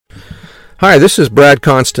Hi, this is Brad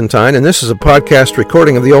Constantine, and this is a podcast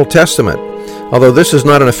recording of the Old Testament. Although this is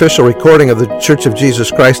not an official recording of the Church of Jesus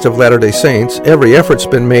Christ of Latter-day Saints, every effort's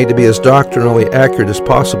been made to be as doctrinally accurate as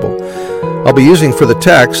possible. I'll be using for the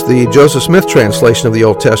text the Joseph Smith translation of the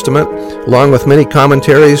Old Testament, along with many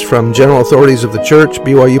commentaries from general authorities of the Church,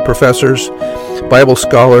 BYU professors, Bible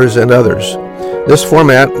scholars, and others. This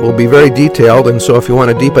format will be very detailed, and so if you want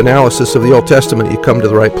a deep analysis of the Old Testament, you come to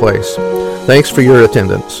the right place. Thanks for your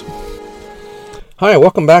attendance. Hi,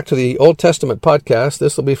 welcome back to the Old Testament podcast.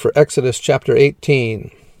 This will be for Exodus chapter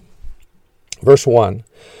 18, verse 1.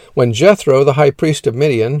 When Jethro, the high priest of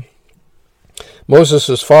Midian,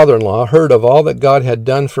 Moses' father-in-law, heard of all that God had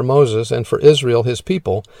done for Moses and for Israel his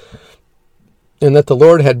people, and that the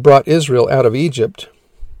Lord had brought Israel out of Egypt,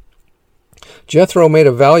 Jethro made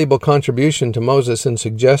a valuable contribution to Moses in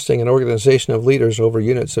suggesting an organization of leaders over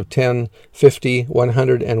units of 10, 50,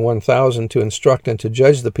 100, and 1,000 to instruct and to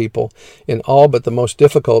judge the people in all but the most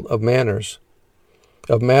difficult of matters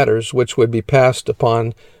which would be passed up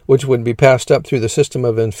through the system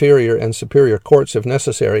of inferior and superior courts if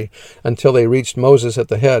necessary, until they reached Moses at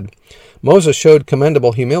the head. Moses showed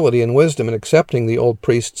commendable humility and wisdom in accepting the old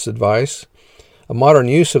priest's advice. A modern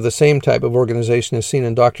use of the same type of organization is seen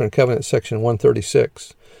in Doctrine and Covenants section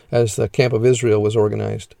 136, as the Camp of Israel was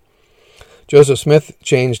organized. Joseph Smith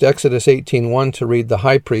changed Exodus 18:1 to read the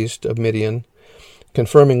high priest of Midian,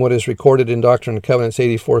 confirming what is recorded in Doctrine and Covenants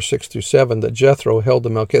 84:6-7, that Jethro held the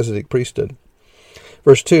Melchizedek priesthood.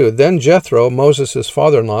 Verse 2, Then Jethro, Moses'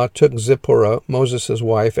 father-in-law, took Zipporah, Moses'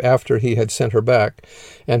 wife, after he had sent her back,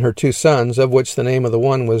 and her 2 sons, of which the name of the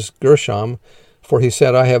one was Gershom, for he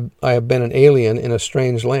said, I have been an alien in a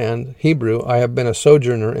strange land. Hebrew, I have been a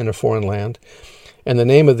sojourner in a foreign land. And the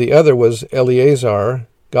name of the other was Eleazar,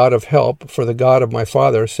 God of help, for the God of my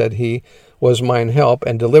father, said he, was mine help,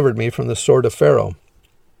 and delivered me from the sword of Pharaoh.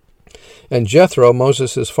 And Jethro,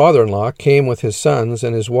 Moses' father-in-law, came with his sons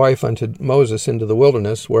and his wife unto Moses into the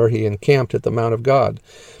wilderness, where he encamped at the mount of God.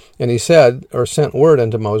 And he said, or sent word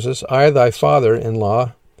unto Moses, I, thy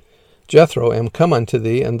father-in-law, Jethro, am come unto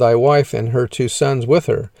thee, and thy wife and her 2 sons with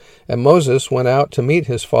her. And Moses went out to meet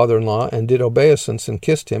his father-in-law, and did obeisance, and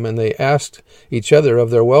kissed him, and they asked each other of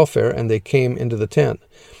their welfare, and they came into the tent.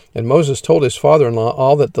 And Moses told his father-in-law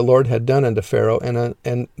all that the Lord had done unto Pharaoh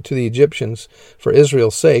and to the Egyptians for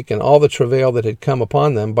Israel's sake, and all the travail that had come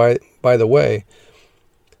upon them by the way,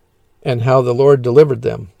 and how the Lord delivered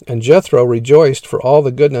them. And Jethro rejoiced for all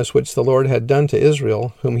the goodness which the Lord had done to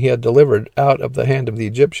Israel, whom he had delivered out of the hand of the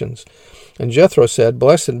Egyptians. And Jethro said,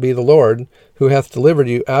 Blessed be the Lord, who hath delivered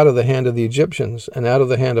you out of the hand of the Egyptians, and out of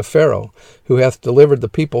the hand of Pharaoh, who hath delivered the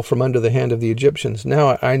people from under the hand of the Egyptians.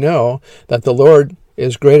 Now I know that the Lord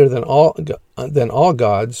is greater than all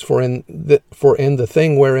gods, for in the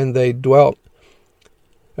thing wherein they dealt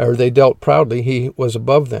proudly, he was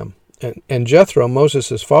above them. And Jethro,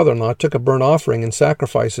 Moses' father-in-law, took a burnt offering and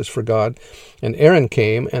sacrifices for God. And Aaron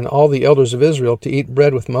came, and all the elders of Israel, to eat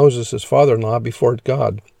bread with Moses' father-in-law before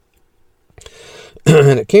God.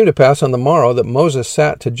 And it came to pass on the morrow that Moses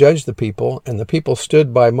sat to judge the people, and the people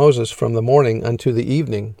stood by Moses from the morning unto the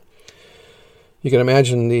evening. You can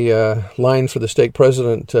imagine the line for the stake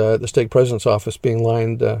president's office being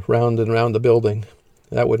lined round and round the building.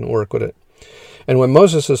 That wouldn't work, would it? And when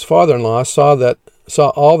Moses' father-in-law saw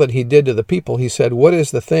all that he did to the people, he said, What is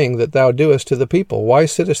the thing that thou doest to the people? Why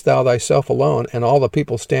sittest thou thyself alone, and all the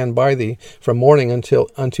people stand by thee from morning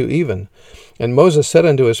unto even? And Moses said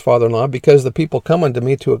unto his father-in-law, Because the people come unto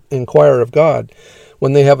me to inquire of God.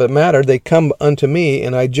 When they have a matter, they come unto me,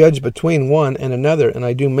 and I judge between one and another, and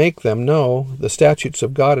I do make them know the statutes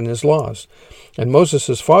of God and his laws. And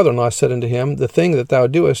Moses' father-in-law said unto him, The thing that thou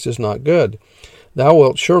doest is not good. Thou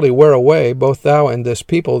wilt surely wear away, both thou and this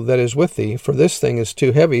people that is with thee, for this thing is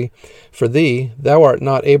too heavy for thee. Thou art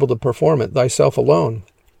not able to perform it thyself alone.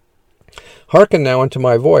 Hearken now unto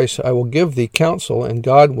my voice. I will give thee counsel, and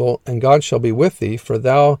God shall be with thee. For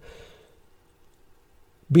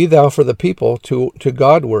be thou for the people to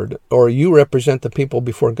Godward, or you represent the people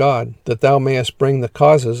before God, that thou mayest bring the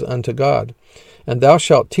causes unto God. And thou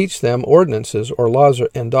shalt teach them ordinances, or laws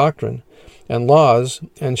and doctrine, and laws,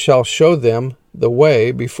 and shall show them the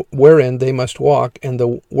way wherein they must walk, and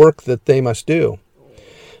the work that they must do.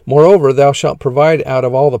 Moreover, thou shalt provide out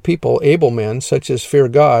of all the people able men, such as fear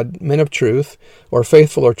God, men of truth, or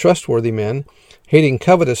faithful or trustworthy men, hating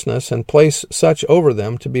covetousness, and place such over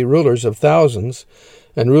them to be rulers of thousands,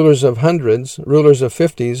 and rulers of hundreds, rulers of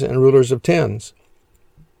 50s, and rulers of 10s.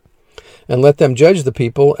 And let them judge the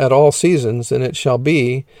people at all seasons, and it shall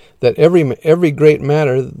be that every great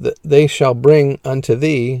matter that they shall bring unto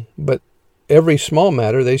thee, but every small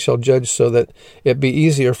matter they shall judge, so that it be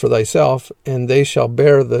easier for thyself, and they shall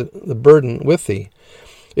bear the burden with thee.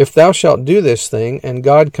 If thou shalt do this thing, and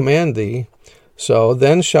God command thee so,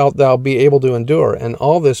 then shalt thou be able to endure, and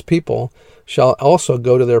all this people shall also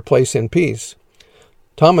go to their place in peace.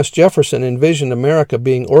 Thomas Jefferson envisioned America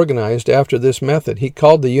being organized after this method. He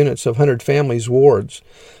called the units of 100 families wards.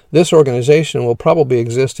 This organization will probably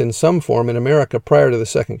exist in some form in America prior to the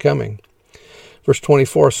second coming. Verse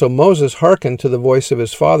 24, so Moses hearkened to the voice of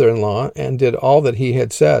his father-in-law and did all that he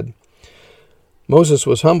had said. Moses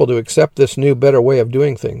was humble to accept this new, better way of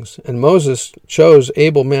doing things. And Moses chose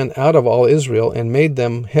able men out of all Israel and made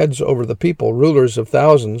them heads over the people, rulers of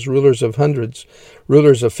thousands, rulers of hundreds,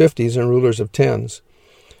 rulers of 50s, and rulers of 10s.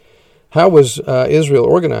 How was Israel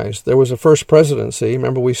organized? There was a first presidency.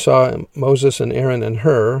 Remember, we saw Moses and Aaron and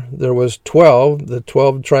Hur. There was 12, the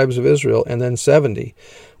 12 tribes of Israel, and then 70.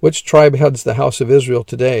 Which tribe heads the house of Israel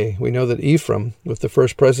today? We know that Ephraim, with the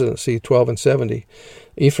first presidency, 12 and 70.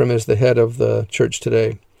 Ephraim is the head of the church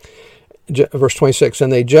today. Verse 26,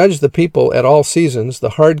 and they judged the people at all seasons.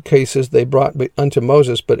 The hard cases they brought unto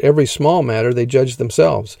Moses, but every small matter they judged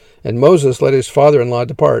themselves. And Moses let his father-in-law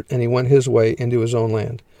depart, and he went his way into his own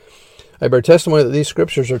land. I bear testimony that these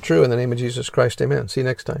scriptures are true in the name of Jesus Christ. Amen. See you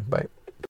next time. Bye.